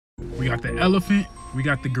got the elephant, we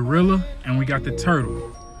got the gorilla, and we got the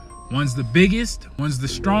turtle. One's the biggest, one's the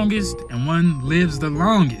strongest, and one lives the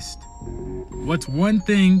longest. What's one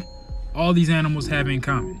thing all these animals have in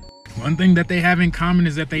common? One thing that they have in common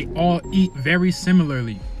is that they all eat very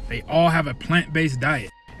similarly. They all have a plant-based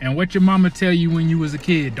diet. And what your mama tell you when you was a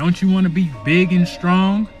kid, don't you want to be big and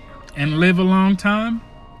strong and live a long time?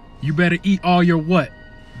 You better eat all your what?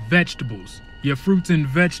 Vegetables. Your fruits and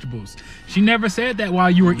vegetables. She never said that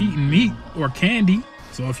while you were eating meat or candy.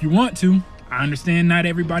 So if you want to, I understand not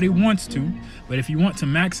everybody wants to, but if you want to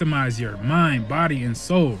maximize your mind, body, and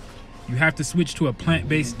soul, you have to switch to a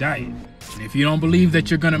plant-based diet. And if you don't believe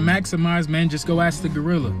that you're gonna maximize, man, just go ask the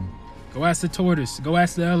gorilla. Go ask the tortoise. Go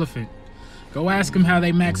ask the elephant. Go ask them how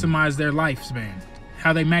they maximize their lifespan,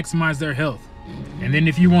 how they maximize their health. And then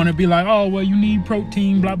if you want to be like, oh, well, you need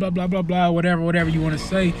protein, blah, blah, blah, blah, blah, whatever you want to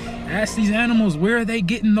say, ask these animals, where are they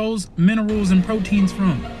getting those minerals and proteins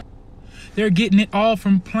from? They're getting it all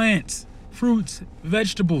from plants, fruits,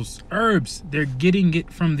 vegetables, herbs. They're getting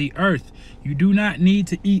it from the earth. You do not need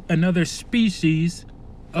to eat another species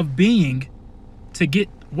of being to get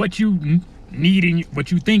what you need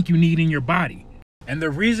what you think you need in your body. And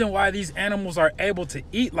the reason why these animals are able to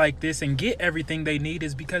eat like this and get everything they need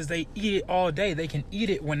is because they eat it all day. They can eat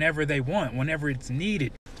it whenever they want, whenever it's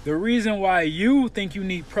needed. The reason why you think you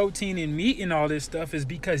need protein and meat and all this stuff is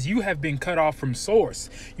because you have been cut off from source.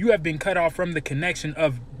 You have been cut off from the connection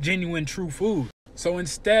of genuine, true food. So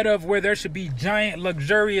instead of where there should be giant,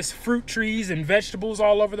 luxurious fruit trees and vegetables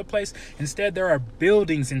all over the place, instead there are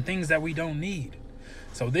buildings and things that we don't need.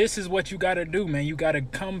 So this is what you got to do, man. You got to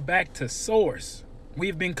come back to source.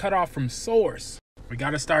 We've been cut off from source. We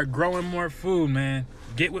got to start growing more food, man.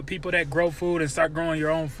 Get with people that grow food and start growing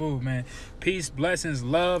your own food, man. Peace, blessings,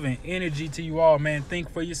 love, and energy to you all, man. Think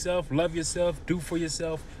for yourself, love yourself, do for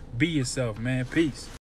yourself, be yourself, man. Peace.